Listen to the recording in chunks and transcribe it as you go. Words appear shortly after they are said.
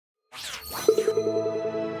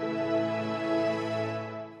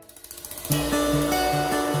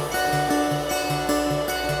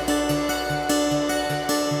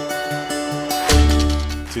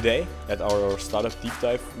Today, at our Startup Deep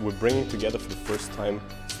Dive, we're bringing together for the first time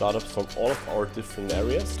startups from all of our different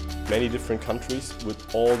areas, many different countries,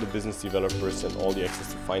 with all the business developers and all the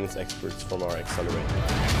access to finance experts from our Accelerator.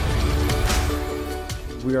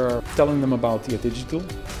 We are telling them about EIT Digital,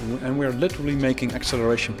 and we are literally making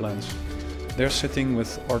acceleration plans. They're sitting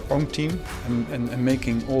with our own team and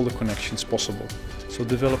making all the connections possible. So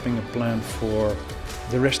developing a plan for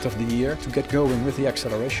the rest of the year to get going with the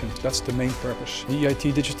acceleration. That's the main purpose. The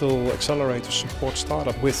EIT Digital Accelerator supports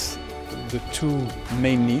startup with the two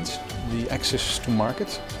main needs: the access to market,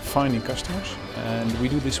 finding customers, and we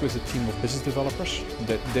do this with a team of business developers,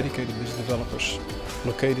 dedicated business developers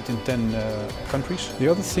located in 10 countries. The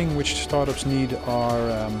other thing which startups need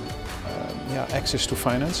are access to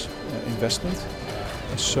finance, investment.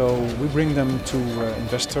 So we bring them to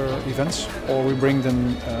investor events, or we bring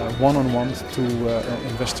them one-on-one to an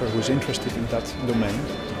investor who is interested in that domain.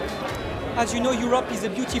 As you know, Europe is a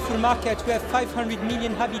beautiful market. We have 500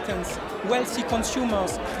 million inhabitants, wealthy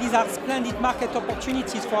consumers. These are splendid market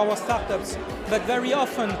opportunities for our startups, but very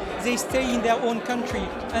often they stay in their own country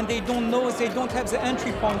and they don't have the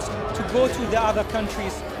entry points to go to the other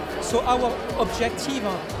countries. So our objective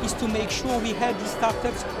is to make sure we help these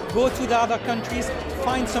startups go to the other countries,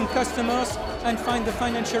 find some customers and find the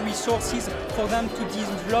financial resources for them to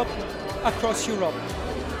develop across Europe.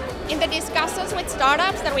 In the discussions with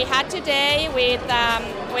startups that we had today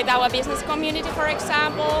with our business community, for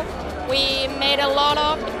example, we made a lot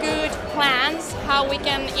of good plans how we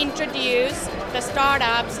can introduce the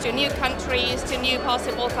startups to new countries, to new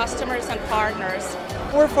possible customers and partners.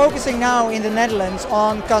 We're focusing now in the Netherlands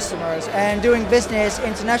on customers and doing business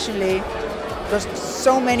internationally. There's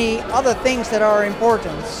so many other things that are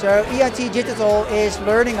important. So EIT Digital is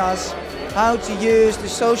learning us how to use the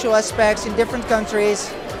social aspects in different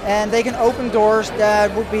countries, and they can open doors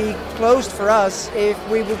that would be closed for us if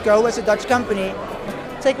we would go as a Dutch company.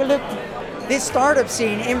 Take a look. This startup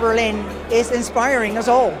scene in Berlin is inspiring us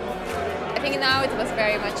all. I think now it was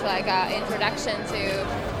very much like an introduction to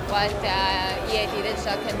what EIT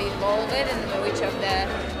Digital can be involved with and which of the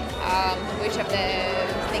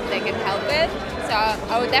things they can help with. So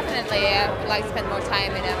I would definitely like to spend more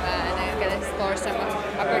time in them and get explore some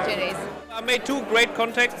opportunities. I made two great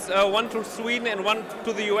contacts, one to Sweden and one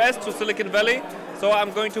to the US, to Silicon Valley. So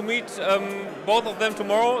I'm going to meet both of them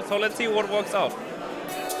tomorrow, so let's see what works out.